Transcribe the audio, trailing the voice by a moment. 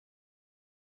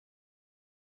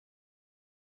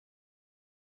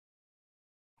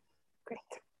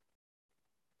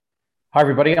Hi,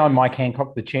 everybody. I'm Mike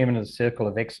Hancock, the chairman of the Circle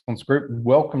of Excellence Group.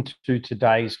 Welcome to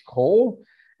today's call.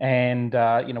 And,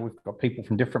 we've got people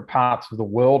from different parts of the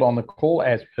world on the call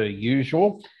as per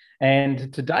usual.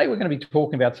 And today we're going to be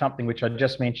talking about something which I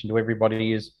just mentioned to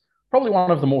everybody is probably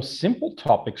one of the more simple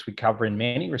topics we cover in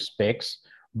many respects,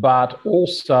 but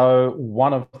also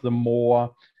one of the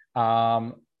more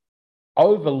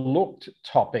overlooked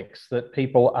topics that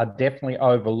people are definitely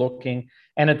overlooking.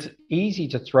 And it's easy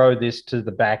to throw this to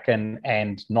the back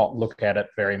and not look at it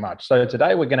very much. So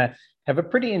today we're going to have a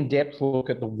pretty in-depth look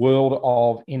at the world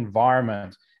of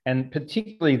environment, and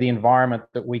particularly the environment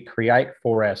that we create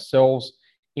for ourselves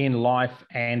in life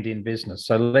and in business.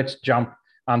 So let's jump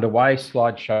underway.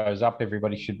 Slide shows up.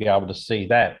 Everybody should be able to see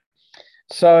that.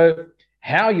 So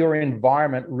how your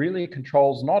environment really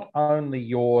controls not only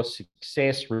your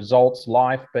success, results,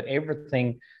 life, but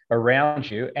everything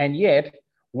around you. And yet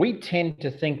we tend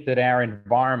to think that our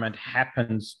environment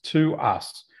happens to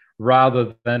us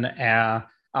rather than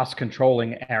us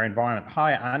controlling our environment.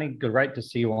 Hi, Arnie. Great to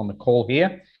see you on the call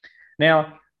here.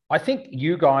 Now, I think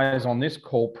you guys on this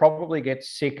call probably get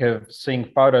sick of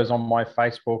seeing photos on my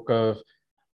Facebook of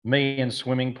me in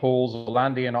swimming pools, or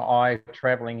Lundy and I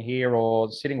traveling here,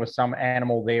 or sitting with some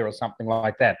animal there, or something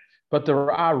like that. But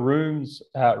there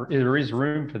is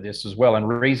room for this as well, and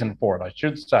reason for it, I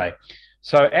should say.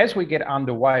 So as we get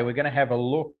underway, we're going to have a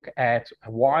look at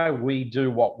why we do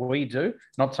what we do.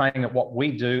 Not saying that what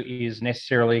we do is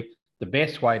necessarily the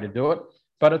best way to do it,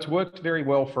 but it's worked very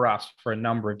well for us for a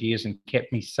number of years and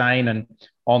kept me sane and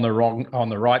on the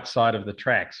right side of the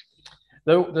tracks.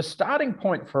 The starting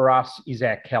point for us is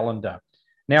our calendar.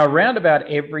 Now, around about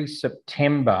every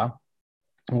September,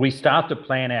 we start to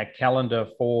plan our calendar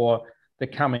for the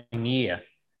coming year.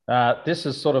 This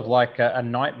is sort of like a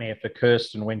nightmare for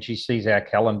Kirsten when she sees our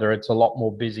calendar. It's a lot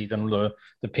more busy than the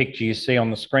picture you see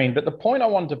on the screen. But the point I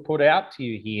wanted to put out to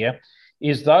you here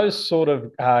is those sort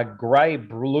of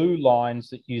grey-blue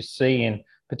lines that you see in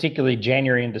particularly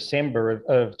January and December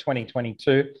of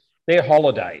 2022, they're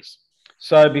holidays.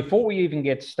 So before we even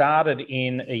get started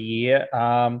in a year,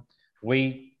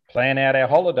 we plan out our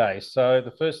holidays. So the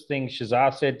first thing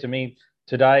Shazar said to me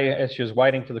today as she was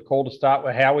waiting for the call to start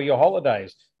were, how are your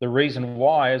holidays? The reason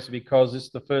why is because this is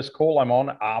the first call I'm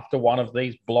on after one of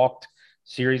these blocked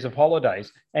series of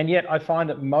holidays. And yet I find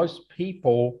that most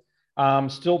people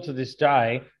still to this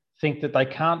day think that they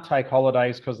can't take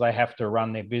holidays because they have to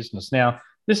run their business. Now,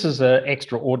 this is an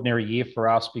extraordinary year for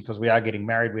us because we are getting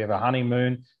married. We have a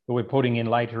honeymoon that we're putting in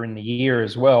later in the year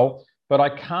as well. But I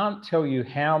can't tell you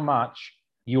how much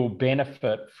you'll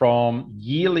benefit from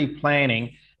yearly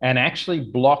planning and actually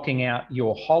blocking out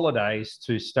your holidays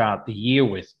to start the year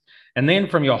with. And then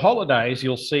from your holidays,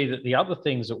 you'll see that the other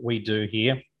things that we do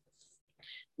here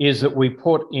is that we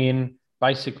put in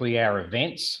basically our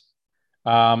events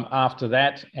after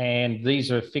that. And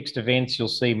these are fixed events. You'll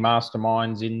see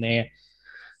masterminds in there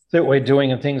that we're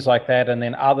doing and things like that, and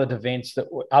then other events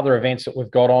that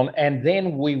we've got on, and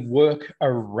then we work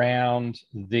around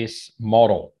this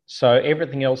model. So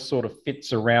everything else sort of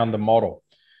fits around the model.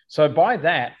 So by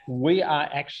that, we are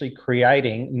actually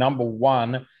creating, number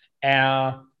one,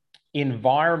 our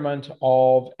environment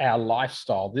of our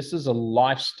lifestyle. This is a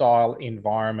lifestyle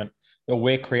environment that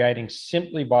we're creating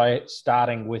simply by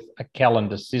starting with a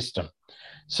calendar system.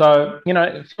 So,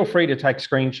 feel free to take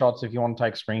screenshots if you want to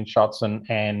take screenshots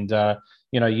and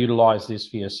utilize this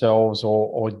for yourselves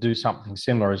or do something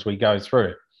similar as we go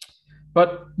through.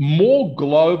 But more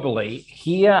globally,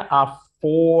 here are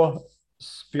 4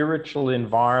 spiritual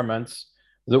environments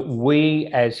that we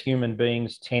as human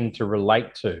beings tend to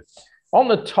relate to. On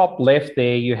the top left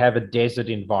there, you have a desert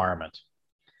environment.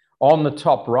 On the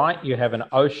top right, you have an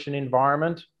ocean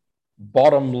environment.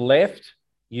 Bottom left,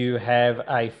 you have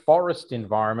a forest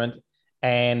environment,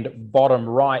 and bottom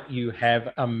right, you have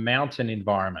a mountain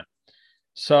environment.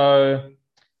 So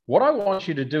what I want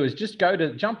you to do is just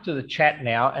jump to the chat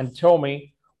now and tell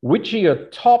me which are your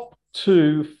top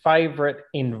 2 favorite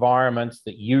environments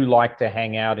that you like to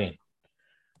hang out in.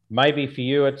 Maybe for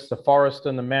you, it's the forest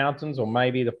and the mountains, or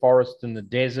maybe the forest and the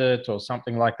desert or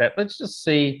something like that. Let's just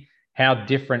see how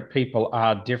different people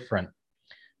are different.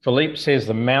 Philippe says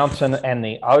the mountain and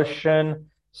the ocean.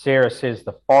 Sarah says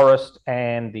the forest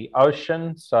and the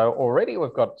ocean. So already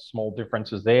we've got small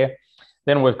differences there.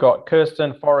 Then we've got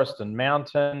Kirsten, forest and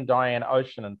mountain. Diane,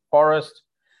 ocean and forest.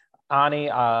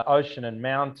 Arnie, ocean and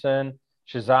mountain.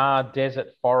 Shazar, desert,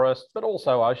 forest, but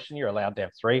also ocean. You're allowed to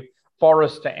have 3.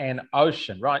 Forest and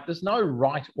ocean, right? There's no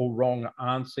right or wrong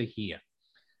answer here.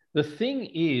 The thing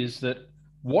is that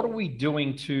what are we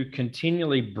doing to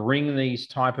continually bring these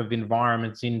type of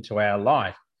environments into our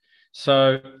life?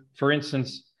 So, for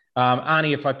instance,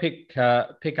 Arnie, if I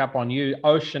pick up on you,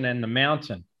 ocean and the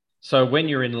mountain. So when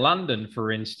you're in London,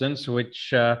 for instance, which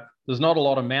there's not a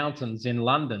lot of mountains in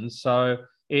London, so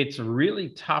it's really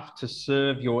tough to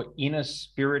serve your inner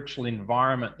spiritual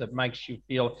environment that makes you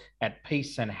feel at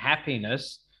peace and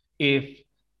happiness if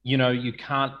you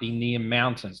can't be near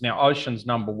mountains. Now, ocean's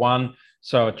number one,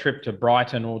 so a trip to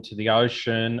Brighton or to the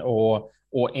ocean or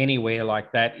anywhere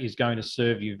like that is going to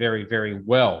serve you very, very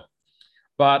well.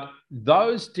 But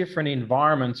those different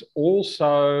environments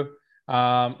also,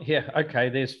 yeah, okay,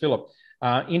 there's Philip.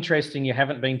 Interesting, you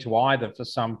haven't been to either for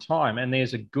some time. And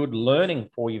there's a good learning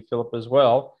for you, Philip, as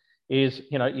well, is,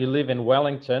 you live in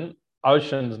Wellington,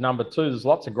 ocean's number two. There's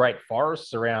lots of great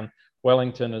forests around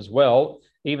Wellington as well,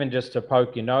 even just to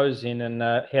poke your nose in and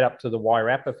head up to the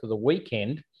Wairarapa for the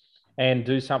weekend and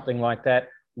do something like that.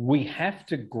 We have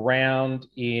to ground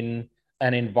in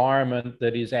an environment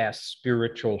that is our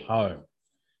spiritual home.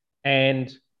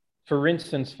 And for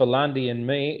instance, for Lundy and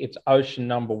me, it's ocean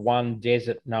number one,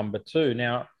 desert number two.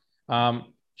 Now,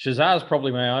 Shazar's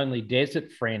probably my only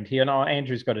desert friend here. No,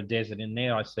 Andrew's got a desert in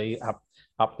there, I see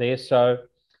up there. So,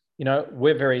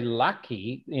 we're very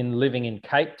lucky in living in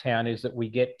Cape Town is that we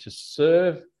get to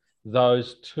serve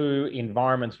those two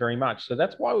environments very much. So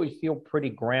that's why we feel pretty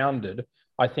grounded,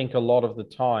 I think, a lot of the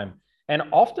time. And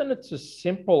often it's as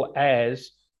simple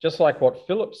as just like what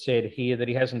Philip said here, that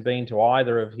he hasn't been to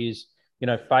either of his,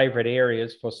 favorite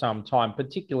areas for some time.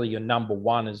 Particularly your number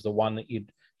one is the one that you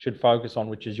should focus on,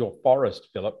 which is your forest,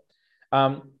 Philip.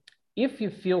 If you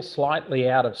feel slightly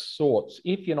out of sorts,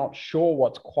 if you're not sure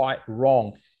what's quite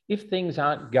wrong, if things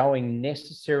aren't going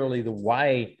necessarily the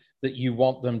way that you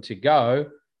want them to go,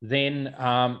 then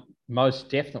most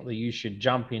definitely you should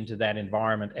jump into that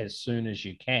environment as soon as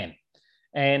you can.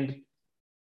 And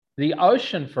the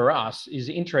ocean for us is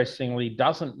interestingly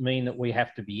doesn't mean that we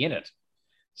have to be in it.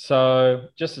 So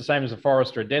just the same as a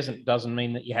forest or a desert doesn't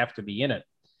mean that you have to be in it.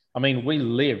 I mean, we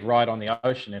live right on the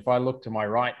ocean. If I look to my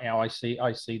right now, I see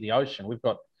the ocean. We've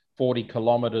got 40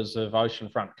 kilometers of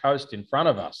oceanfront coast in front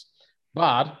of us.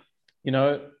 But,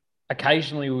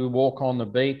 occasionally we walk on the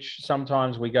beach.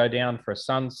 Sometimes we go down for a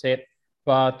sunset.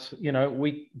 But,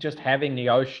 we just having the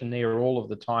ocean there all of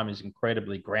the time is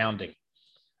incredibly grounding.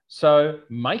 So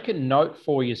make a note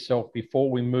for yourself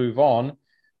before we move on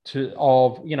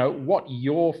of what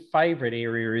your favorite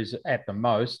area is at the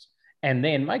most, and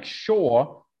then make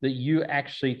sure that you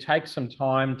actually take some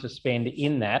time to spend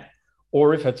in that.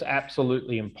 Or if it's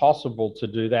absolutely impossible to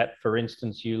do that, for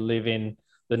instance, you live in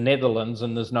the Netherlands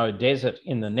and there's no desert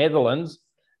in the Netherlands,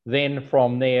 then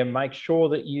from there, make sure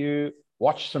that you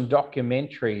watch some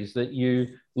documentaries, that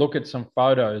you look at some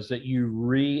photos, that you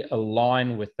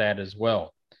realign with that as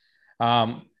well.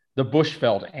 The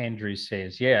bushveld, Andrew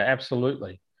says, yeah,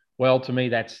 absolutely. Well, to me,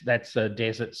 that's a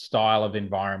desert style of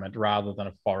environment rather than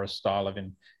a forest style of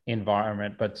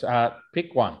environment. But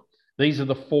pick one. These are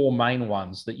the four main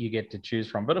ones that you get to choose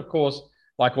from. But of course,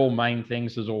 like all main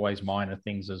things, there's always minor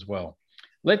things as well.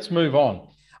 Let's move on.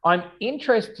 I'm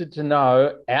interested to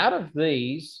know, out of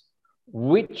these,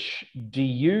 which do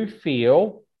you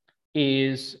feel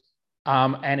is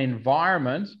an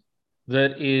environment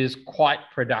that is quite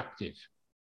productive?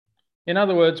 In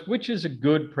other words, which is a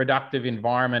good productive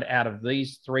environment out of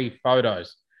these three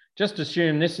photos? Just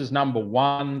assume this is number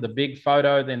one, the big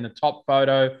photo, then the top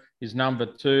photo is number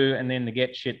two, and then the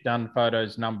get shit done photo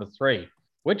is number three.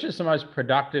 Which is the most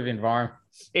productive environment?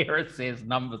 Sarah says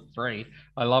number three.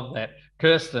 I love that.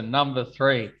 Kirsten, number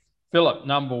three. Philip,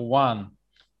 number one.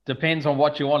 Depends on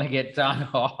what you want to get done.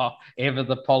 Oh, ever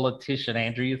the politician,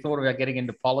 Andrew. You thought about getting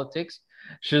into politics?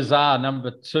 Shazar,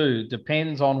 number two.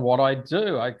 Depends on what I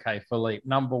do. Okay, Philippe,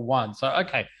 number one. So,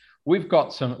 okay, we've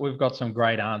got some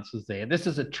great answers there. This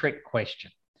is a trick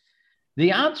question.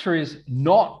 The answer is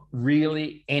not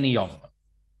really any of them.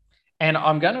 And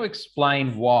I'm going to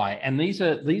explain why. And these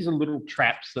are little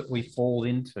traps that we fall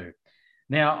into.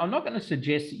 Now, I'm not going to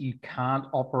suggest that you can't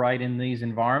operate in these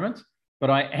environments, but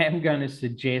I am going to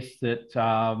suggest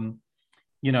that,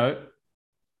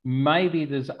 maybe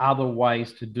there's other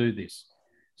ways to do this.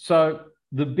 So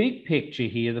the big picture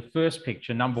here, the first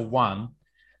picture, number one,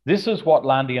 this is what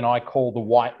Lundy and I call the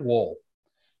white wall.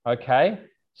 Okay.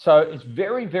 So it's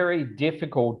very, very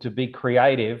difficult to be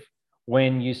creative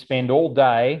when you spend all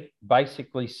day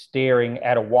basically staring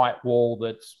at a white wall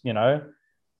that's,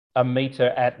 a meter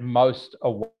at most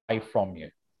away from you.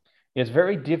 It's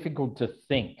very difficult to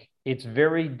think. It's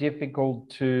very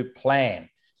difficult to plan.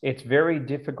 It's very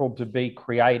difficult to be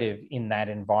creative in that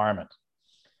environment.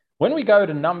 When we go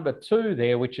to number two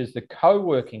there, which is the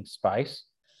co-working space,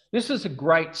 this is a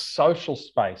great social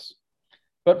space.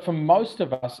 But for most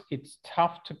of us, it's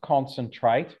tough to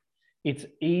concentrate. It's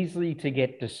easy to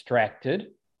get distracted.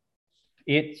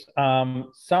 It's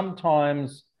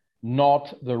sometimes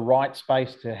not the right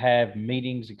space to have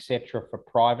meetings, etc., for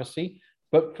privacy.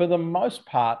 But for the most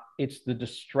part, it's the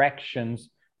distractions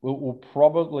will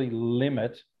probably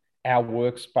limit our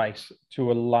workspace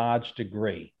to a large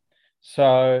degree.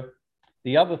 So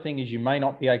the other thing is you may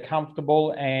not be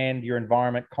comfortable and your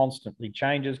environment constantly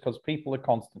changes because people are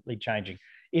constantly changing.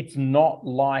 It's not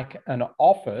like an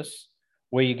office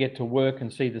where you get to work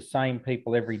and see the same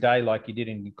people every day like you did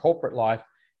in your corporate life.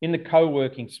 In the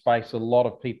co-working space, a lot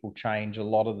of people change a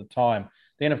lot of the time.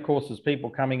 Then, of course, there's people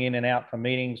coming in and out for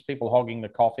meetings, people hogging the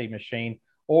coffee machine,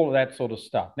 all of that sort of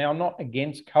stuff. Now, I'm not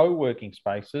against co-working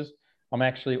spaces. I'm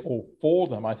actually all for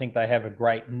them. I think they have a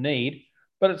great need,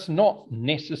 but it's not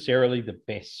necessarily the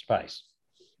best space.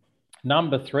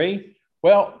 Number three,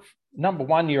 well, number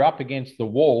one, you're up against the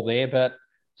wall there, but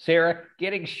Sarah,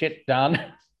 getting shit done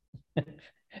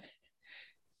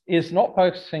is not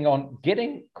focusing on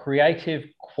getting creative,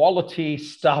 quality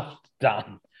stuff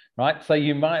done, right? So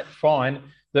you might find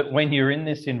that when you're in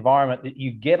this environment that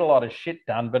you get a lot of shit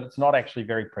done, but it's not actually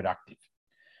very productive.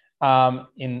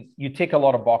 You tick a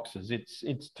lot of boxes.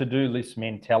 It's to-do list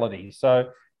mentality. So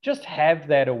just have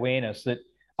that awareness that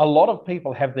a lot of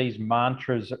people have these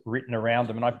mantras written around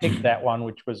them. And I picked that one,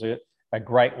 which was a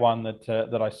great one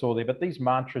that I saw there. But these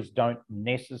mantras don't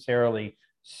necessarily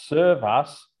serve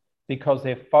us because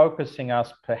they're focusing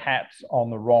us perhaps on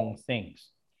the wrong things.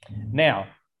 Now,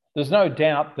 there's no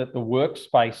doubt that the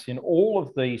workspace in all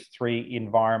of these three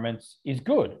environments is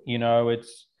good. You know,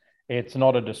 it's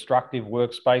not a destructive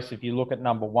workspace. If you look at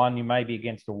number one, you may be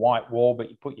against a white wall, but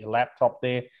you put your laptop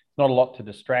there. Not a lot to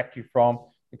distract you from.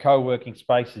 The co-working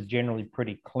space is generally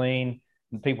pretty clean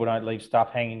and people don't leave stuff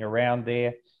hanging around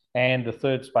there. And the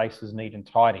third space is neat and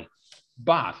tidy.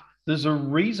 But there's a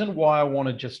reason why I want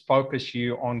to just focus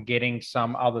you on getting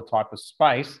some other type of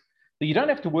space that you don't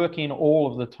have to work in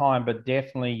all of the time, but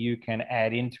definitely you can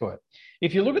add into it.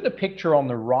 If you look at the picture on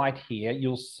the right here,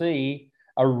 you'll see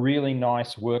a really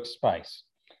nice workspace.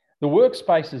 The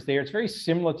workspace is there. It's very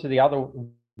similar to the other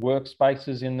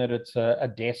workspaces in that it's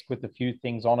a desk with a few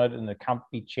things on it and a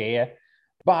comfy chair,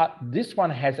 but this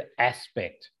one has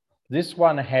aspect. This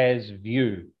one has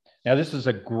view. Now, this is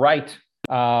a great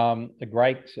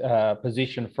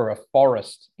position for a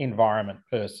forest environment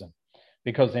person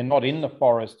because they're not in the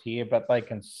forest here, but they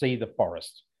can see the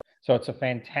forest. So it's a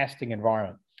fantastic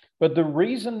environment. But the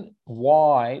reason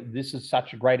why this is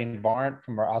such a great environment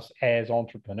for us as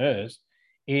entrepreneurs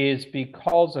is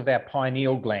because of our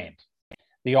pineal gland,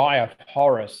 the eye of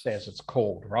Horus, as it's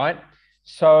called, right?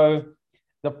 So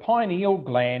the pineal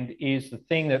gland is the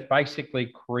thing that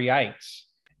basically creates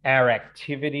our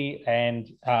activity and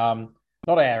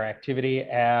not our activity,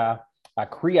 our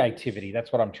creativity.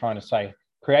 That's what I'm trying to say.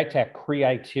 Creates our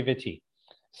creativity.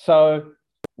 So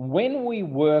when we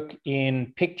work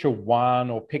in picture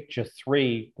one or picture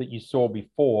three that you saw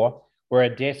before, where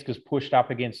a desk is pushed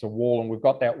up against a wall and we've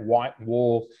got that white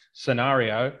wall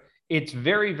scenario, it's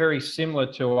very, very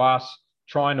similar to us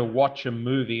trying to watch a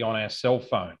movie on our cell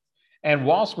phone. And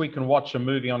whilst we can watch a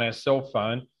movie on our cell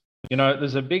phone, you know,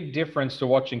 there's a big difference to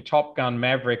watching Top Gun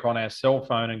Maverick on our cell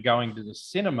phone and going to the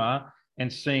cinema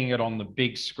and seeing it on the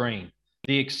big screen.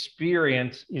 The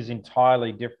experience is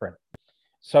entirely different.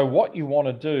 So what you want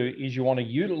to do is you want to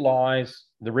utilize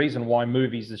the reason why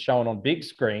movies are shown on big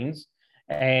screens.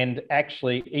 And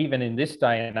actually, even in this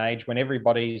day and age, when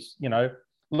everybody's, you know,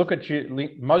 look at you,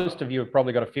 most of you have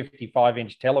probably got a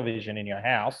 55-inch television in your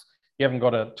house. You haven't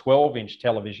got a 12-inch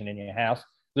television in your house.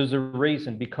 There's a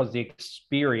reason, because the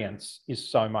experience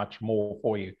is so much more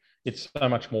for you. It's so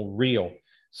much more real.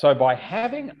 So by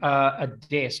having a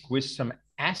desk with some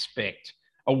aspect,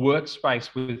 a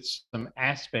workspace with some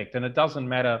aspect, and it doesn't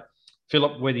matter,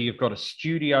 Philip, whether you've got a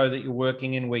studio that you're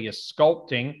working in where you're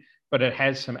sculpting, but it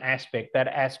has some aspect, that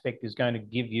aspect is going to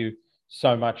give you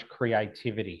so much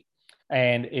creativity.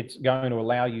 And it's going to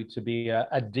allow you to be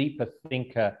a deeper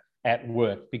thinker at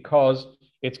work, because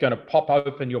it's going to pop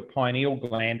open your pineal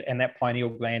gland, and that pineal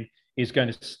gland is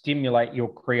going to stimulate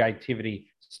your creativity,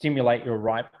 stimulate your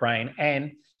right brain,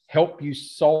 and help you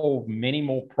solve many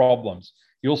more problems.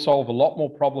 You'll solve a lot more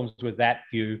problems with that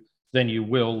view than you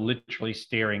will literally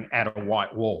staring at a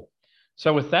white wall.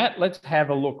 So with that, let's have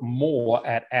a look more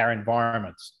at our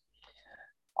environments.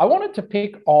 I wanted to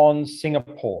pick on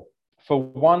Singapore for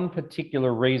one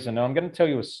particular reason. And I'm going to tell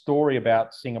you a story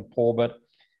about Singapore, but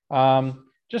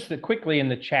just quickly in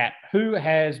the chat, who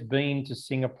has been to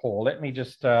Singapore? Let me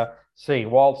just see.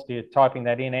 Whilst you're typing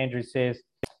that in, Andrew says,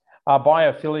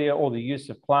 Biophilia, or the use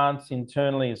of plants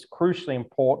internally, is crucially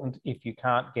important if you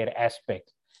can't get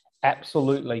aspect.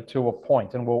 Absolutely, to a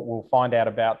point, and we'll find out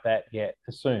about that yet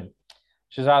soon.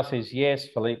 Shazar says yes.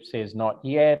 Philippe says not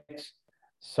yet.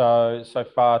 So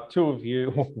far, two of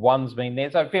you, one's been there.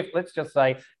 So let's just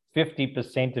say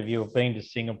 50% of you have been to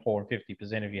Singapore and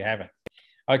 50% of you haven't.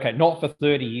 Okay, not for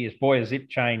 30 years. Boy, has it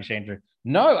changed, Andrew.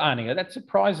 No, Arnie, that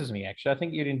surprises me, actually. I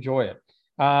think you'd enjoy it.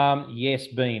 Yes,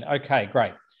 been. Okay,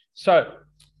 great. So,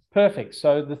 perfect.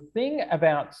 So the thing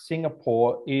about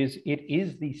Singapore is it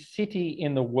is the city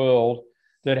in the world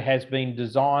that has been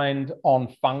designed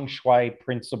on feng shui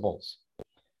principles,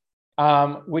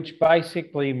 which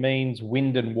basically means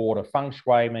wind and water. Feng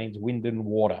shui means wind and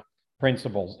water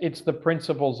principles. It's the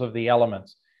principles of the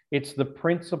elements. It's the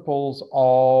principles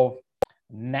of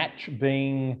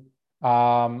being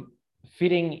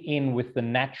fitting in with the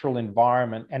natural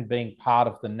environment and being part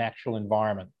of the natural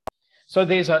environment. So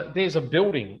there's a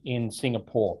building in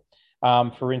Singapore,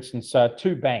 for instance,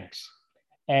 two banks,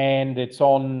 and it's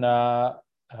on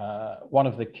one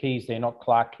of the quays there, not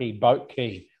Clarke Quay, Boat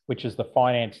Quay, which is the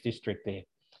finance district there.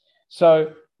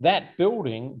 So that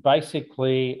building,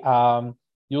 basically,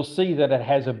 you'll see that it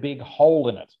has a big hole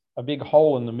in it, a big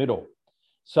hole in the middle.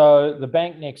 So the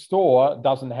bank next door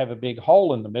doesn't have a big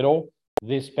hole in the middle.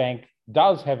 This bank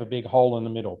does have a big hole in the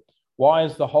middle. Why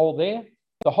is the hole there?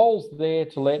 The hole's there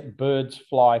to let birds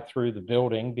fly through the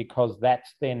building because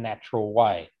that's their natural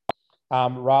way,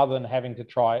 rather than having to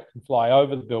try and fly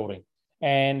over the building.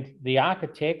 And the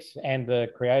architects and the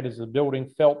creators of the building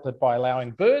felt that by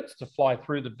allowing birds to fly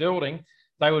through the building,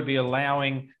 they would be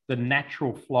allowing the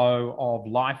natural flow of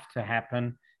life to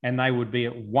happen, and they would be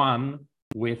at one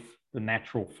with the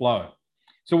natural flow.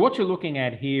 So what you're looking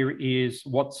at here is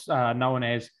what's known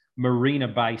as Marina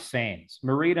Bay Sands.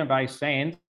 Marina Bay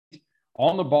Sands,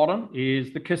 on the bottom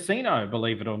is the casino,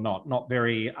 believe it or not. Not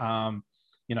very,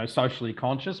 socially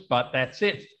conscious, but that's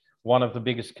it. One of the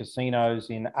biggest casinos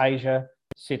in Asia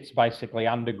sits basically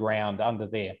underground under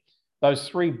there. Those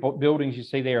three buildings you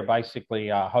see there are basically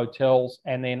hotels.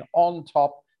 And then on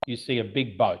top, you see a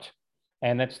big boat.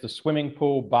 And that's the swimming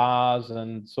pool, bars,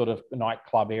 and sort of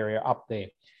nightclub area up there.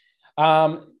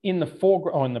 In the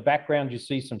foreground, or in the background, you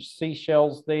see some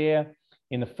seashells there.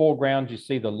 In the foreground, you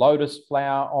see the lotus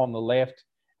flower on the left.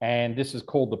 And this is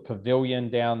called the pavilion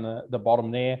down the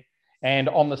bottom there. And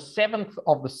on the 7th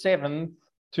of the 7th,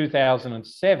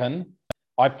 2007,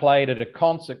 I played at a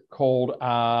concert called,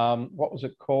 what was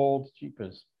it called?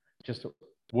 Jeepers, just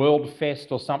World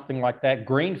Fest or something like that.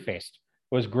 Green Fest.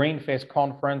 It was Green Fest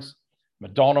conference.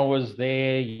 Madonna was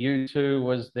there. U2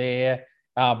 was there.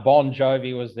 Bon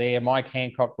Jovi was there. Mike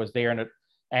Hancock was there.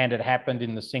 And it happened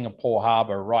in the Singapore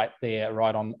Harbour right there,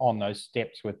 right on those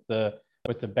steps with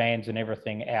the bands and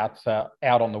everything out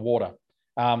on the water.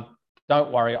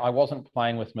 Don't worry, I wasn't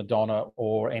playing with Madonna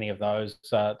or any of those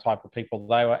type of people.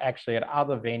 They were actually at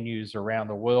other venues around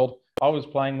the world. I was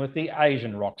playing with the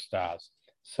Asian rock stars.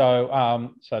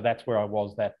 So that's where I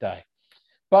was that day.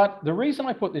 But the reason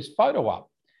I put this photo up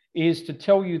is to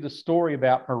tell you the story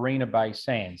about Marina Bay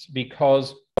Sands,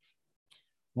 because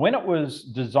when it was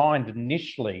designed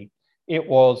initially, it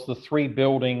was the three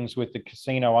buildings with the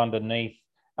casino underneath.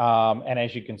 And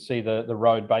as you can see, the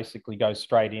road basically goes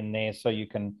straight in there, so you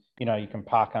can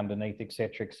park underneath,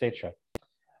 etc., etc.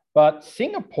 But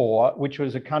Singapore, which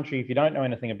was a country, if you don't know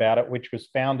anything about it, which was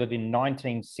founded in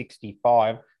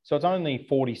 1965, so it's only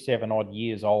 47 odd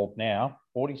years old now.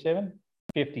 47?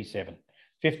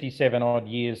 57 odd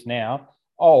years now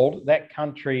old. That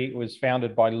country was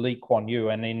founded by Lee Kuan Yew,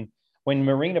 and when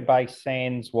Marina Bay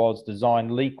Sands was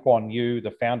designed, Lee Kuan Yew,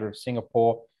 the founder of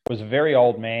Singapore, was a very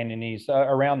old man, and he's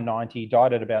around 90,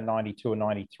 died at about 92 or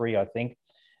 93, I think.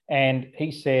 And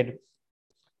he said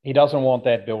he doesn't want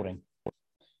that building.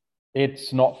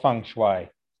 It's not feng shui.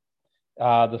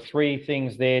 The three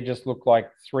things there just look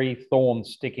like three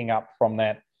thorns sticking up from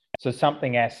that. So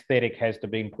something aesthetic has to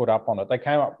be put up on it. They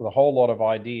came up with a whole lot of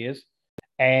ideas.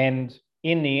 And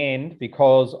in the end,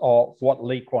 because of what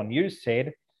Lee Kuan Yew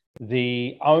said,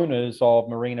 the owners of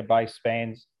Marina Bay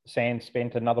Sands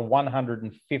spent another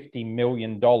 $150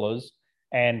 million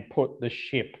and put the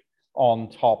ship on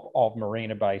top of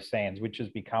Marina Bay Sands, which has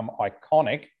become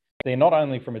iconic. They're not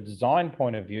only from a design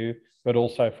point of view, but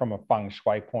also from a feng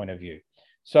shui point of view.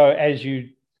 So as you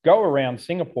go around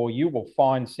Singapore, you will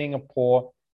find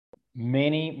Singapore,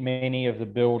 many of the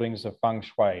buildings are feng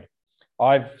shui.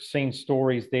 I've seen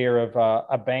stories there of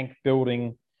a bank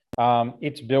building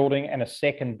its building and a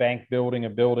second bank building a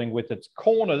building with its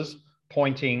corners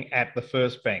pointing at the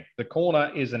first bank. The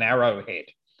corner is an arrowhead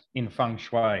in feng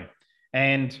shui.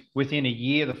 And within a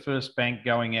year, the first bank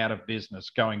going out of business,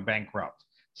 going bankrupt.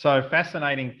 So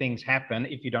fascinating things happen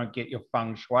if you don't get your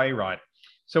feng shui right.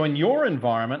 So in your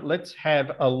environment, let's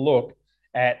have a look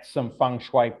at some feng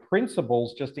shui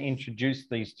principles just to introduce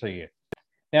these to you.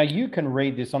 Now, you can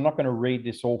read this. I'm not going to read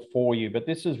this all for you, but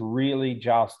this is really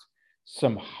just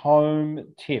some home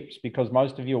tips because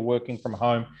most of you are working from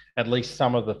home at least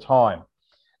some of the time.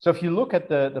 So if you look at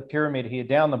the pyramid here,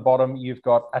 down the bottom, you've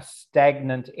got a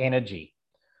stagnant energy.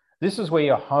 This is where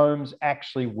your home's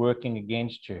actually working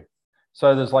against you.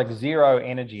 So there's like zero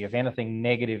energy, if anything,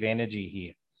 negative energy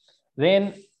here.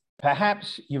 Then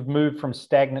perhaps you've moved from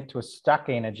stagnant to a stuck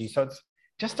energy. So it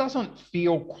just doesn't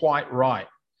feel quite right.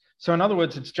 So in other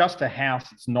words, it's just a house,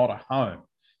 it's not a home.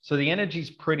 So the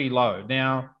energy's pretty low.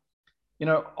 Now, you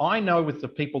know, I know with the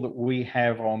people that we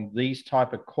have on these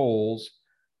type of calls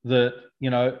that, you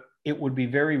know, it would be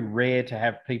very rare to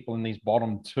have people in these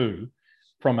bottom two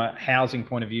from a housing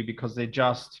point of view because they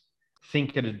just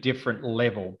think at a different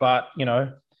level. But, you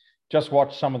know, just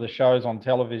watch some of the shows on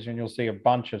television, you'll see a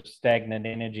bunch of stagnant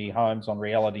energy homes on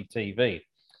reality TV.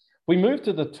 We move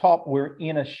to the top, we're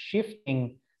in a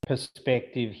shifting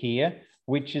perspective here,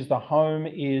 which is the home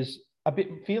is a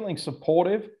bit feeling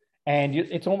supportive and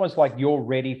it's almost like you're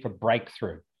ready for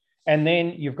breakthrough. And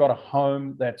then you've got a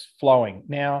home that's flowing.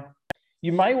 Now,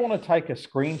 you may want to take a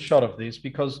screenshot of this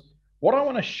because what I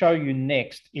want to show you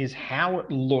next is how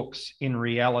it looks in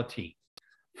reality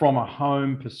from a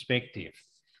home perspective.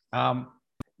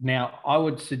 Now, I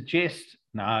would suggest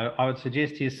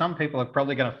here, some people are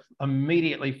probably going to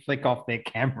immediately flick off their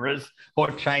cameras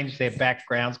or change their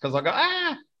backgrounds because I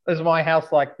go, is my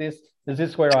house like this? Is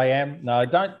this where I am? No,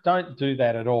 don't do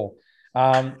that at all.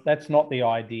 That's not the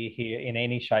idea here in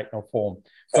any shape or form.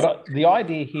 But the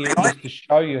idea here is to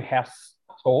show you how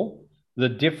subtle the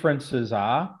differences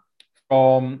are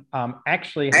from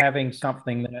actually having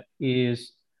something that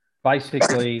is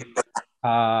basically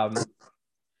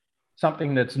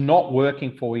something that's not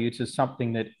working for you to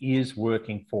something that is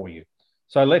working for you.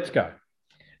 So let's go.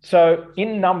 So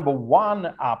in number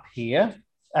one up here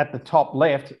at the top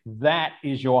left, that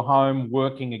is your home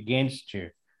working against you.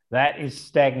 That is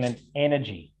stagnant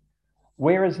energy.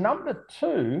 Whereas number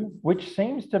two, which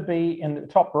seems to be in the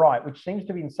top right, which seems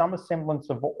to be in some semblance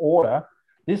of order,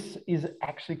 this is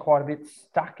actually quite a bit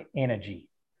stuck energy.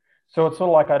 So it's sort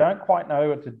of like, I don't quite know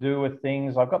what to do with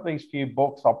things. I've got these few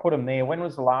books. I'll put them there. When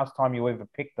was the last time you ever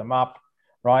picked them up?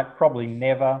 Right? Probably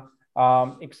never,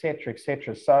 et cetera, et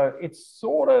cetera. So it's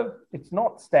it's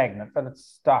not stagnant, but it's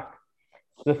stuck.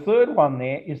 The third one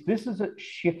there is this is a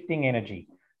shifting energy.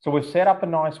 So we've set up a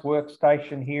nice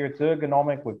workstation here. It's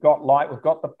ergonomic. We've got light. We've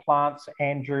got the plants,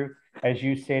 Andrew, as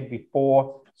you said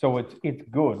before. So it's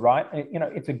good, right? You know,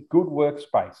 it's a good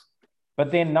workspace.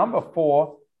 But then number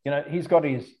four, you know, he's got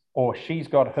his or she's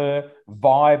got her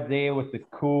vibe there with the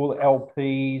cool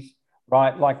LPs,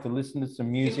 right? Like to listen to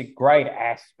some music, great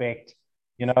aspect,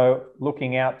 you know,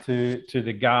 looking out to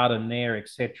the garden there, et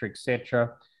cetera, et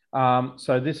cetera.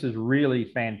 So this is really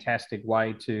fantastic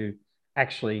way to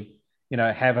actually, you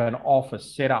know, have an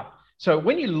office set up. So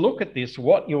when you look at this,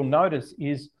 what you'll notice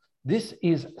is this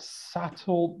is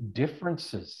subtle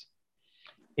differences.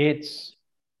 It's,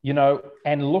 you know,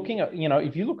 and looking at, you know,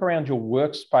 if you look around your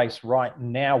workspace right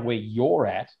now where you're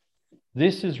at,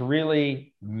 this is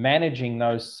really managing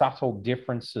those subtle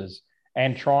differences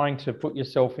and trying to put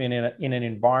yourself in an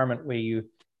environment where you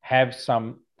have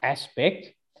some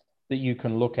aspect that you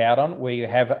can look out on, where you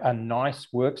have a nice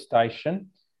workstation,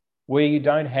 where you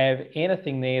don't have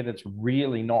anything there that's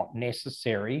really not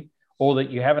necessary or that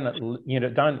you haven't, you know,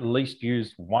 don't at least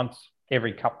use once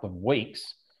every couple of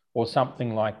weeks or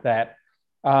something like that.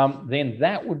 Then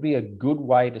that would be a good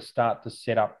way to start to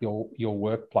set up your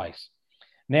workplace.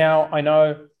 Now, I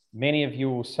know many of you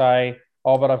will say,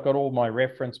 oh, but I've got all my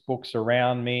reference books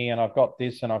around me and I've got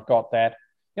this and I've got that.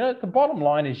 You know, the bottom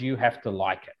line is you have to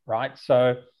like it, right?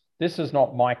 So this is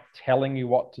not Mike telling you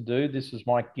what to do. This is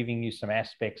Mike giving you some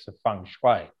aspects of feng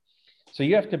shui. So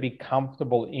you have to be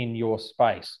comfortable in your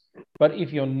space. But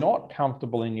if you're not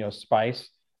comfortable in your space,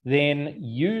 then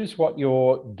use what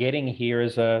you're getting here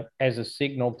as a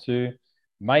signal to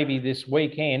maybe this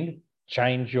weekend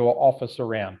change your office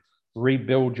around,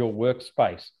 rebuild your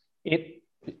workspace.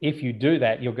 If you do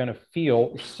that, you're going to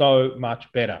feel so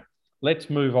much better. Let's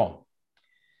move on.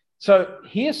 So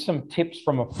here's some tips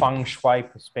from a feng shui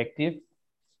perspective,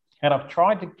 and I've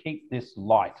tried to keep this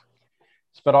light,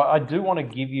 but I do want to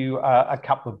give you a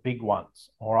couple of big ones,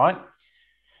 all right?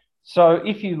 So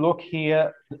if you look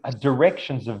here,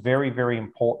 directions are very, very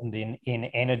important in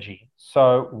energy.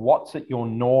 So what's at your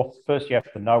north? First, you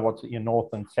have to know what's at your north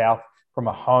and south. from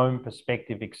a home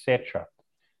perspective, etc.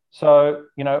 So,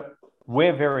 you know,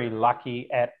 we're very lucky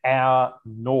at our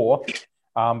north,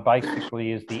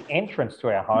 basically is the entrance to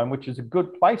our home, which is a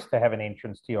good place to have an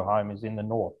entrance to your home, is in the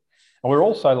north. And we're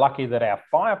also lucky that our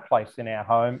fireplace in our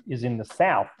home is in the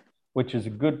south, which is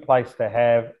a good place to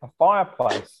have a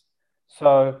fireplace.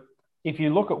 So if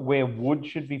you look at where wood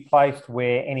should be placed,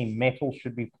 where any metal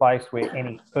should be placed, where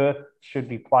any earth should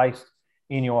be placed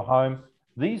in your home,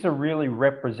 these are really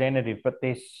representative, but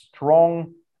they're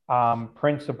strong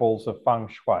principles of feng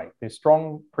shui. They're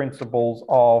strong principles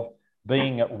of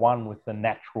being at one with the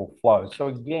natural flow. So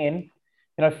again,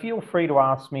 you know, feel free to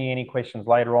ask me any questions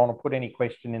later on, or put any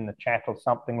question in the chat or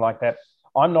something like that.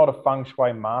 I'm not a feng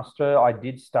shui master. I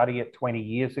did study it 20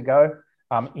 years ago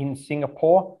in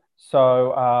Singapore.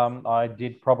 So I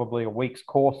did probably a week's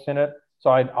course in it. So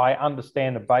I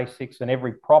understand the basics, and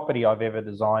every property I've ever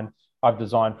designed, I've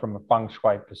designed from a feng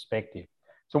shui perspective.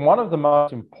 So one of the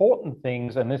most important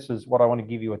things, and this is what I want to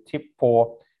give you a tip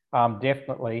for,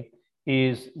 definitely,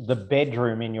 is the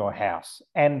bedroom in your house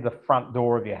and the front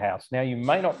door of your house. Now, you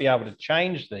may not be able to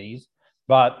change these,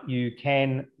 but you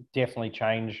can definitely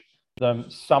change them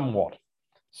somewhat.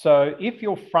 So if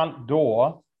your front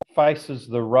door faces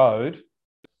the road,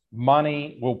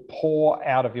 money will pour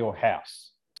out of your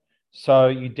house. So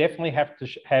you definitely have to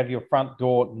have your front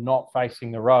door not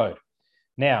facing the road.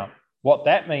 Now, what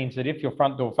that means that if your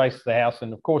front door faces the house,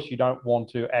 and of course you don't want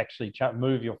to actually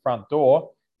move your front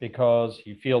door because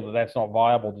you feel that that's not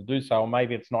viable to do so, or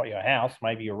maybe it's not your house,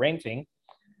 maybe you're renting,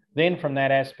 then from that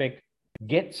aspect,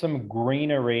 get some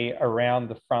greenery around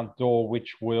the front door,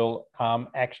 which will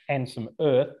and some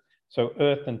earth, so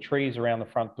earth and trees around the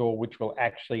front door, which will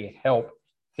actually help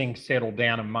things settle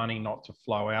down and money not to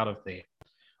flow out of there.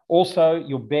 Also,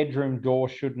 your bedroom door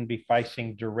shouldn't be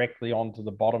facing directly onto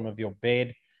the bottom of your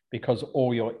bed, because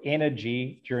all your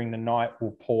energy during the night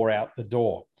will pour out the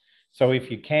door. So if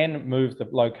you can, move the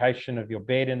location of your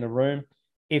bed in the room.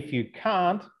 If you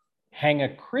can't, hang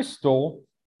a crystal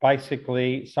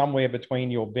basically somewhere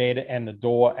between your bed and the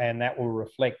door, and that will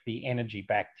reflect the energy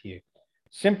back to you.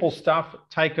 Simple stuff,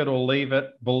 take it or leave it,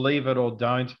 believe it or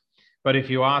don't. But if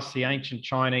you ask the ancient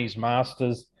Chinese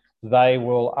masters, they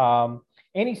will,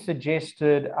 any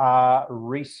suggested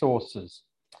resources?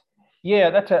 Yeah,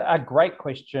 that's a great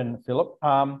question, Philip.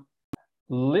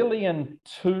 Lillian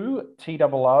Tu,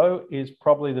 T-O-O, is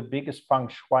probably the biggest feng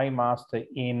shui master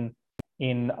in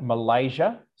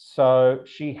Malaysia. So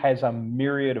she has a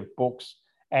myriad of books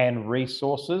and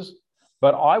resources.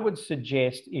 But I would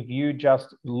suggest if you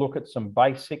just look at some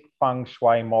basic feng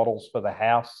shui models for the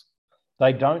house,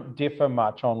 they don't differ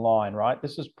much online, right?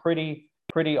 This is pretty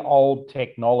old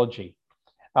technology.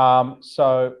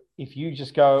 So if you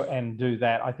just go and do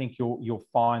that, I think you'll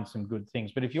find some good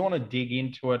things. But if you want to dig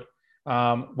into it,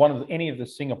 any of the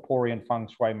Singaporean feng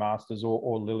shui masters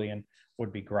or Lillian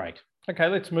would be great. Okay,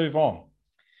 let's move on.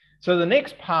 So the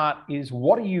next part is,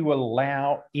 what do you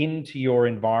allow into your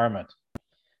environment?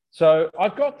 So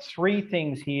I've got three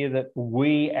things here that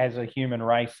we as a human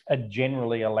race are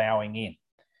generally allowing in.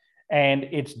 And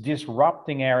it's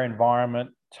disrupting our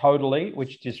environment totally,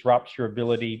 which disrupts your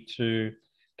ability to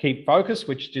keep focus,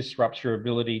 which disrupts your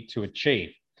ability to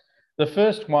achieve. The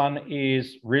first one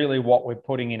is really what we're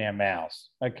putting in our mouths,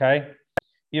 okay?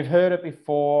 You've heard it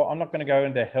before. I'm not going to go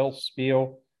into health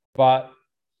spiel, but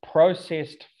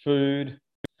processed food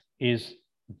is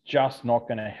just not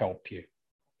going to help you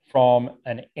from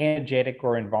an energetic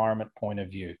or environment point of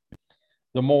view.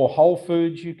 The more whole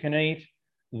foods you can eat,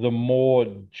 the more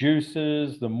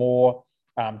juices, the more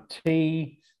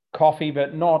tea, coffee,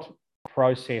 but not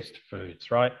processed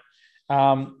foods, right?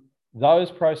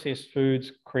 Those processed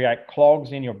foods create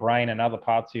clogs in your brain and other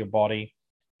parts of your body.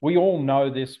 We all know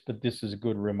this, but this is a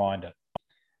good reminder.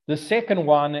 The second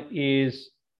one is,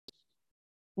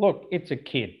 look, it's a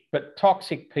kid, but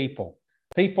toxic people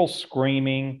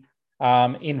screaming,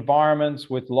 environments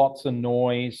with lots of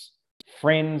noise,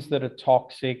 friends that are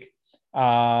toxic,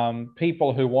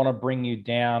 people who want to bring you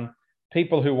down,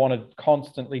 people who want to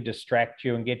constantly distract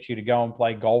you and get you to go and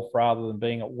play golf rather than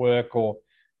being at work, or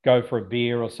go for a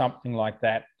beer or something like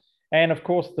that. And of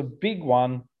course, the big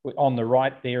one on the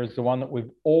right there is the one that we've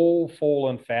all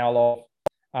fallen foul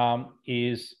of,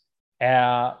 is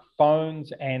our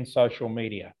phones and social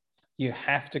media. You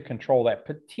have to control that,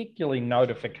 particularly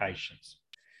notifications.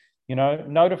 You know,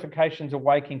 notifications are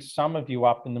waking some of you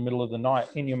up in the middle of the night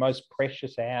in your most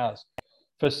precious hours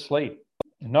for sleep.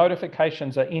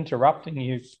 Notifications are interrupting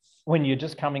you when you're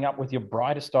just coming up with your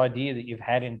brightest idea that you've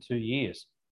had in 2 years.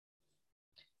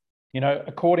 You know,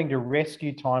 according to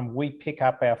Rescue Time, we pick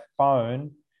up our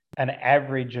phone an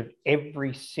average of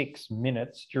every 6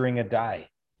 minutes during a day.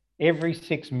 Every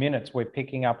 6 minutes, we're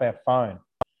picking up our phone.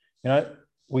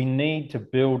 We need to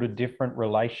build a different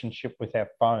relationship with our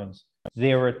phones.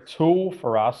 They're a tool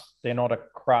for us. They're not a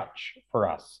crutch for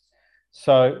us.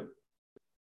 So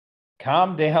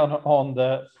calm down on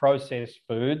the processed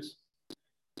foods.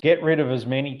 Get rid of as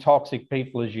many toxic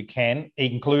people as you can,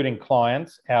 including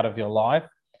clients, out of your life.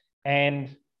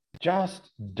 And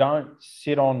just don't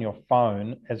sit on your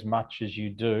phone as much as you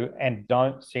do, and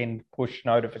don't send push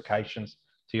notifications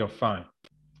to your phone.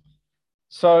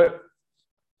 So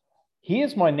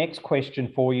here's my next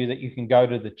question for you that you can go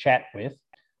to the chat with.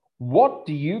 What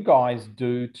do you guys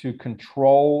do to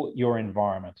control your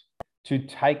environment, to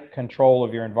take control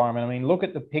of your environment? I mean, look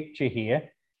at the picture here.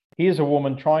 Here's a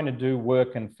woman trying to do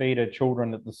work and feed her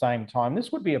children at the same time.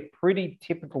 This would be a pretty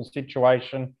typical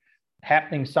situation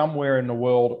happening somewhere in the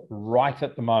world right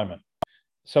at the moment.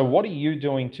 So what are you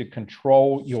doing to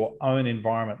control your own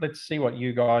environment? Let's see what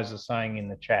you guys are saying in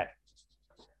the chat.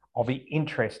 I'll be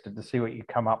interested to see what you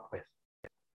come up with.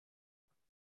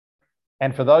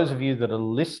 And for those of you that are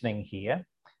listening here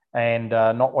and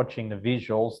not watching the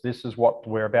visuals, this is what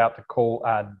we're about to call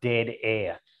dead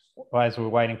air, as we're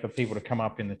waiting for people to come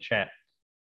up in the chat.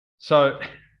 So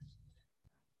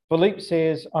Philippe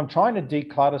says, I'm trying to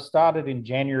declutter, started in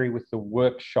January with the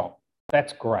workshop.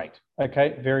 That's great.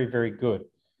 Okay, very, very good.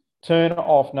 Turn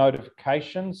off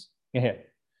notifications. Yeah,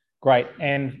 great.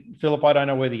 And Philip, I don't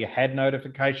know whether you had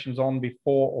notifications on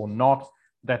before or not.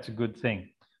 That's a good thing.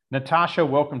 Natasha,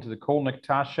 welcome to the call,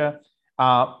 Natasha.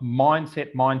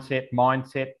 Mindset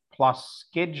plus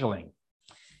scheduling.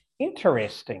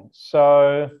 Interesting.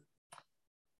 So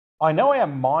I know our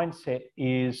mindset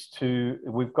is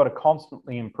we've got to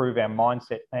constantly improve our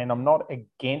mindset, and I'm not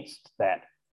against that.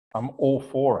 I'm all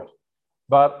for it.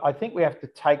 But I think we have to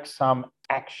take some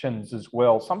actions as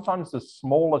well. Sometimes the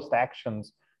smallest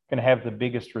actions can have the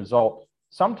biggest result.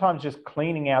 Sometimes just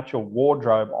cleaning out your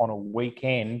wardrobe on a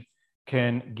weekend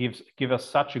can give us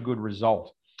such a good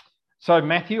result. So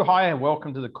Matthew, hi, and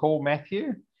welcome to the call,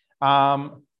 Matthew.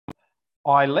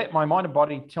 I let my mind and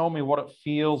body tell me what it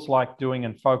feels like doing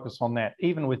and focus on that,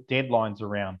 even with deadlines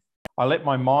around. I let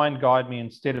my mind guide me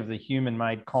instead of the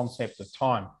human-made concept of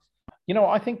time.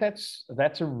 I think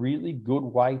that's a really good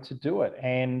way to do it.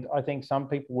 And I think some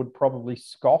people would probably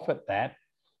scoff at that.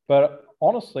 But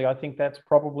honestly, I think that's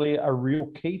probably a real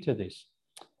key to this.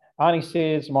 Arnie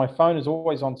says, my phone is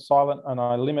always on silent and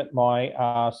I limit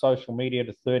my social media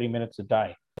to 30 minutes a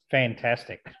day.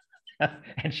 Fantastic.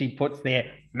 And she puts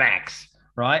there max,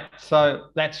 right? So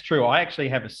that's true. I actually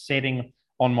have a setting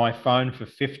on my phone for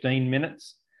 15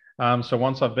 minutes. So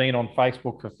once I've been on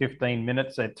Facebook for 15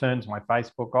 minutes, it turns my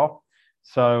Facebook off.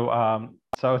 So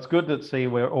it's good to see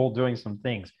we're all doing some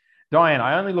things. Diane,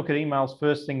 I only look at emails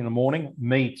first thing in the morning.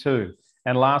 Me too.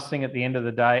 And last thing at the end of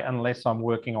the day, unless I'm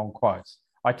working on quotes.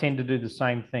 I tend to do the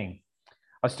same thing.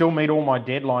 I still meet all my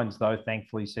deadlines though,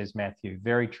 thankfully, says Matthew.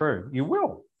 Very true. You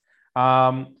will.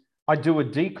 I do a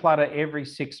declutter every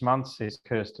 6 months, says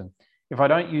Kirsten. If I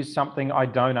don't use something, I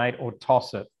donate or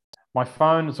toss it. My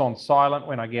phone is on silent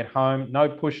when I get home. No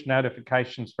push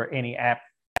notifications for any app.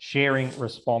 Sharing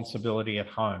responsibility at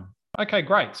home. Okay,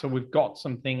 great. So we've got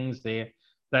some things there.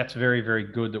 That's very, very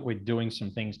good that we're doing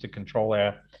some things to control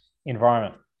our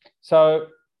environment. So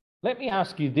let me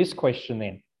ask you this question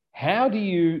then. How do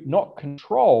you not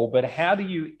control, but how do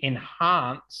you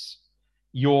enhance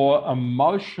your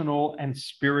emotional and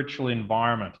spiritual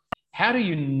environment? How do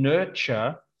you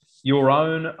nurture your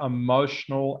own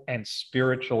emotional and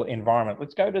spiritual environment?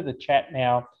 Let's go to the chat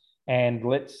now and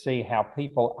let's see how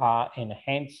people are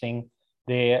enhancing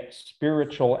their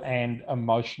spiritual and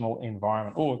emotional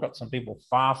environment. Oh, we've got some people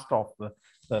fast off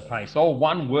the pace. Oh,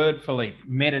 one word, Philippe,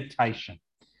 meditation.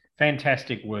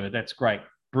 Fantastic word. That's great.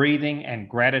 Breathing and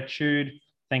gratitude.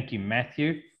 Thank you,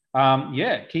 Matthew.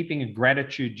 Yeah, keeping a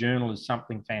gratitude journal is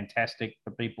something fantastic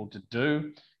for people to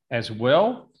do as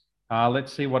well.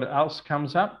 Let's see what else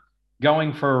comes up.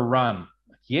 Going for a run.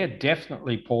 Yeah,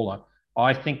 definitely, Paula.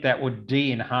 I think that would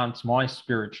enhance my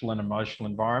spiritual and emotional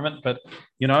environment. But,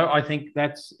 I think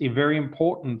that's very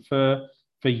important for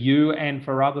you and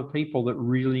for other people that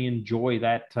really enjoy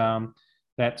that,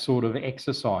 that sort of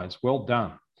exercise. Well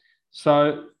done.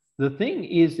 So the thing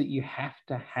is that you have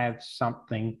to have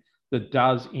something that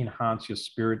does enhance your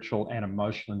spiritual and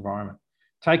emotional environment.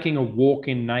 Taking a walk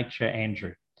in nature,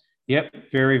 Andrew. Yep,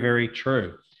 very, very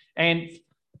true. And,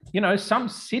 some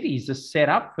cities are set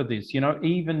up for this.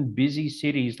 Even busy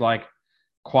cities like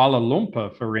Kuala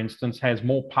Lumpur, for instance, has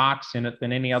more parks in it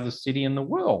than any other city in the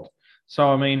world. So,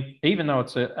 I mean, even though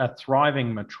it's a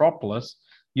thriving metropolis,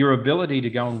 Your ability to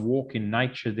go and walk in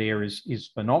nature there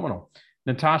is phenomenal.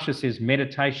 Natasha says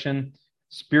meditation,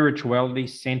 spirituality,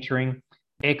 centering,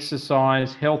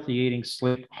 exercise, healthy eating,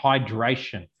 sleep,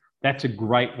 hydration. That's a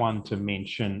great one to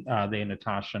mention there,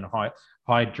 Natasha, and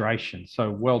hydration. So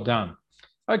well done.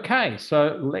 Okay,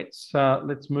 so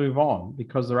let's move on,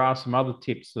 because there are some other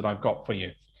tips that I've got for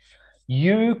you.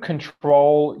 You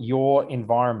control your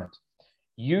environment.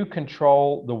 You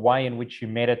control the way in which you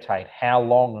meditate, how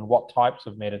long and what types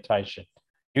of meditation.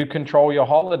 You control your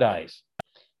holidays.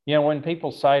 You know, when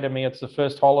people say to me, it's the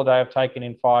first holiday I've taken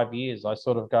in 5 years, I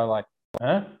sort of go like,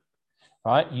 huh?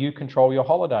 Right? You control your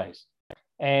holidays.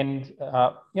 And,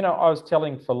 you know, I was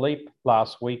telling Philippe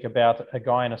last week about a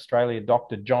guy in Australia,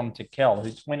 Dr. John Tickell,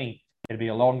 who's 20, it'd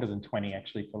be longer than 20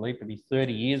 actually, Philippe, it'd be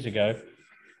 30 years ago,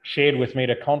 shared with me at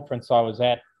a conference I was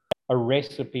at a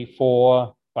recipe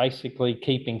for basically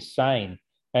keeping sane.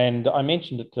 And I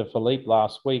mentioned it to Philippe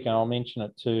last week, and I'll mention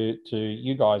it to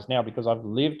you guys now because I've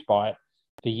lived by it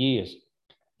for years.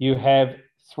 You have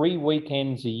 3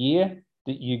 weekends a year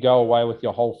that you go away with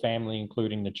your whole family,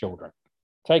 including the children.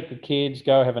 Take the kids,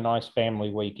 go have a nice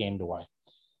family weekend away.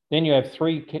 Then you have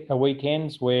 3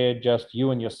 weekends where just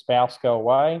you and your spouse go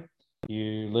away.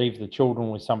 You leave the children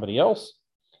with somebody else.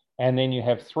 And then you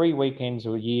have 3 weekends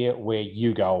a year where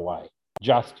you go away,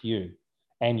 just you,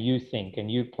 and you think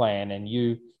and you plan and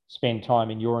you spend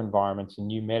time in your environments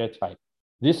and you meditate.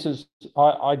 This is,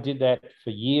 I did that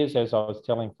for years, as I was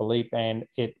telling Philippe, and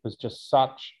it was just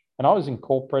such, and I was in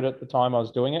corporate at the time I was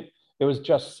doing it. It was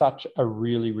just such a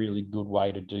really, really good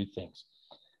way to do things.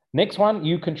 Next one,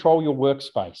 you control your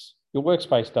workspace. Your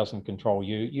workspace doesn't control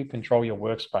you. You control your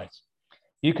workspace.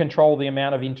 You control the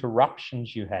amount of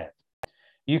interruptions you have.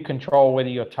 You control whether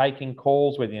you're taking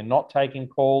calls, whether you're not taking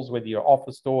calls, whether your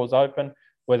office door is open,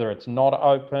 whether it's not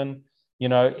open, you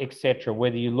know, etc.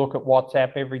 Whether you look at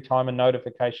WhatsApp every time a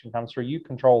notification comes through, you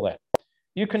control that.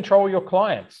 You control your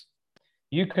clients.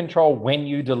 You control when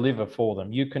you deliver for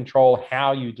them. You control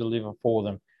how you deliver for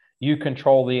them. You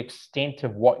control the extent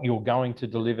of what you're going to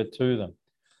deliver to them.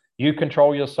 You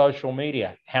control your social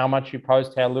media, how much you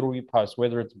post, how little you post,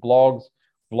 whether it's blogs,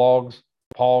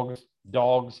 pogs,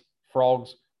 dogs,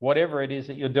 frogs, whatever it is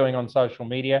that you're doing on social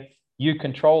media, you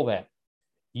control that.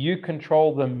 You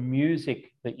control the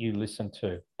music that you listen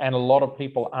to. And a lot of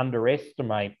people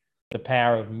underestimate the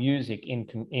power of music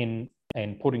in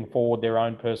putting forward their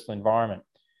own personal environment.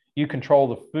 You control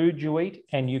the food you eat,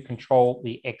 and you control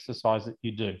the exercise that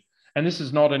you do. And this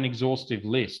is not an exhaustive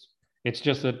list. It's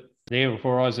just that there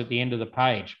for us at the end of the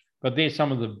page, but there's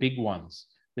some of the big ones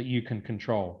that you can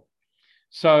control.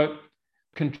 So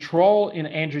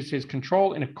Andrew says,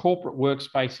 control in a corporate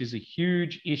workspace is a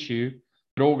huge issue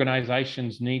that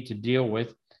organizations need to deal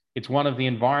with. It's one of the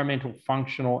environmental,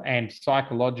 functional, and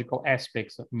psychological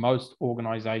aspects that most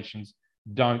organizations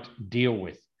don't deal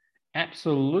with.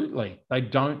 Absolutely. They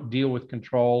don't deal with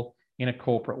control in a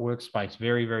corporate workspace.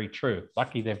 Very, very true.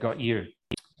 Lucky they've got you.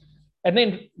 And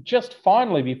then just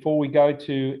finally, before we go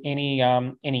to any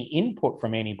input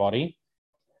from anybody,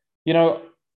 you know,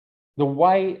 the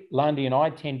way Lundy and I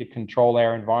tend to control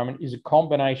our environment is a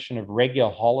combination of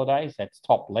regular holidays, that's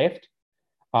top left,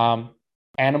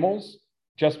 animals,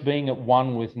 just being at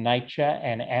one with nature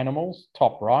and animals,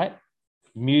 top right,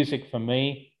 music for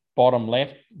me, bottom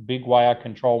left, big way I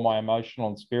control my emotional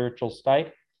and spiritual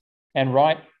state, and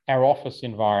right, our office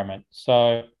environment.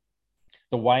 So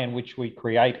the way in which we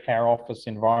create our office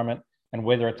environment, and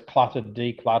whether it's cluttered,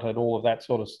 decluttered, all of that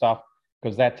sort of stuff,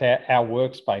 because that's our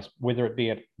workspace, whether it be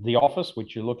at the office,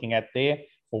 which you're looking at there,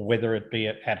 or whether it be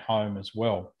at home as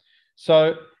well.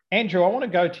 So, Andrew, I want to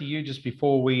go to you just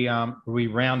before we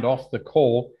round off the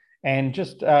call, and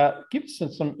just give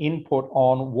us some input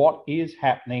on what is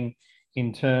happening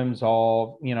in terms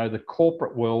of, you know, the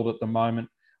corporate world at the moment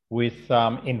with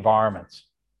environments.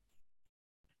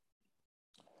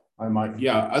 Hi, Mike.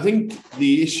 Yeah, I think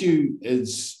the issue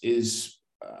is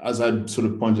as I sort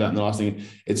of pointed out in the last thing,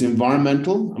 it's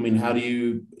environmental. I mean, how do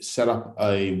you set up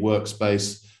a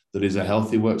workspace that is a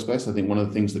healthy workspace? I think one of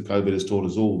the things that COVID has taught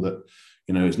us all that,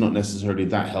 you know, it's not necessarily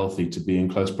that healthy to be in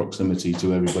close proximity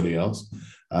to everybody else.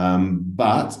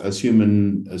 But as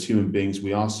human beings,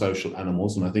 we are social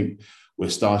animals. And I think we're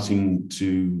starting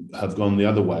to have gone the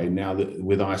other way now that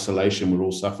with isolation, we're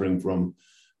all suffering from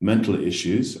mental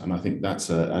issues, and I think that's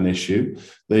an issue.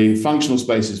 The functional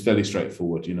space is fairly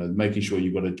straightforward, you know, making sure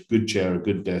you've got a good chair, a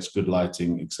good desk, good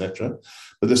lighting, etc.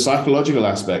 But the psychological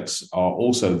aspects are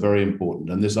also very important,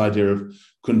 and this idea of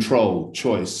control,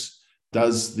 choice,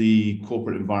 does the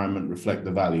corporate environment reflect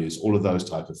the values, all of those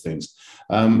type of things.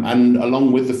 And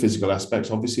along with the physical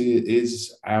aspects, obviously, it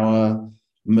is our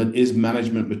is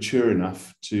management mature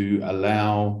enough to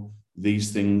allow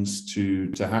these things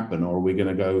to happen, or are we going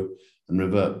to go and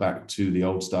revert back to the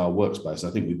old style workspace?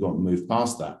 I think we've got to move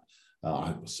past that.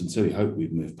 I sincerely hope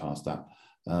we've moved past that,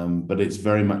 but it's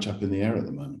very much up in the air at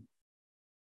the moment.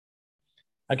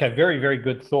 Okay, very, very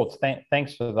good thoughts.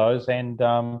 Thanks for those. And,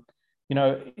 you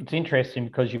know, it's interesting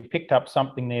because you picked up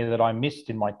something there that I missed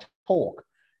in my talk.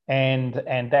 And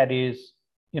that is,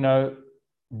 you know,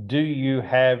 do you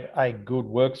have a good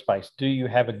workspace? Do you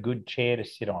have a good chair to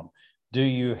sit on? Do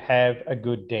you have a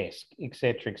good desk, et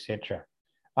cetera, et cetera?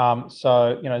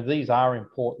 So, you know, these are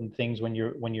important things when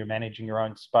you're managing your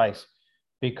own space,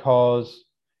 because,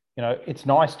 you know, it's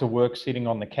nice to work sitting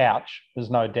on the couch. There's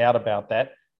no doubt about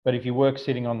that. But if you work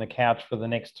sitting on the couch for the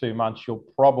next 2 months, you'll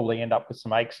probably end up with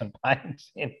some aches and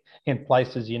pains in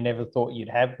places you never thought you'd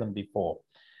have them before.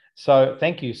 So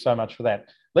thank you so much for that.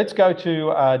 Let's go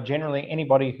to generally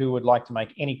anybody who would like to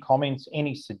make any comments,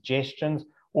 any suggestions,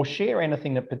 or share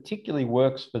anything that particularly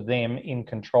works for them in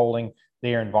controlling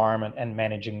their environment and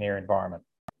managing their environment.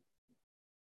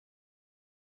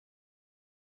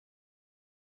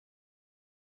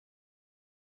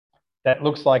 That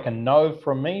looks like a no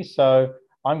from me. So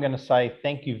I'm going to say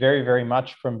thank you very, very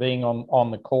much for being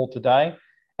on the call today.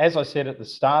 As I said at the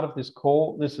start of this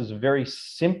call, this is a very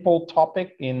simple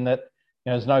topic in that,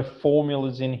 you know, there's no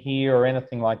formulas in here or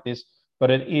anything like this,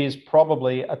 but it is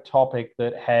probably a topic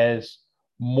that has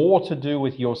more to do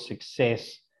with your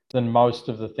success than most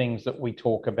of the things that we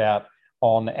talk about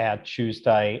on our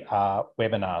Tuesday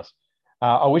webinars.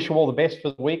 I wish you all the best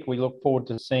for the week. We look forward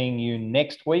to seeing you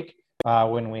next week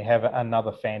when we have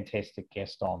another fantastic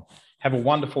guest on. Have a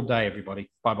wonderful day,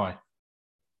 everybody. Bye-bye.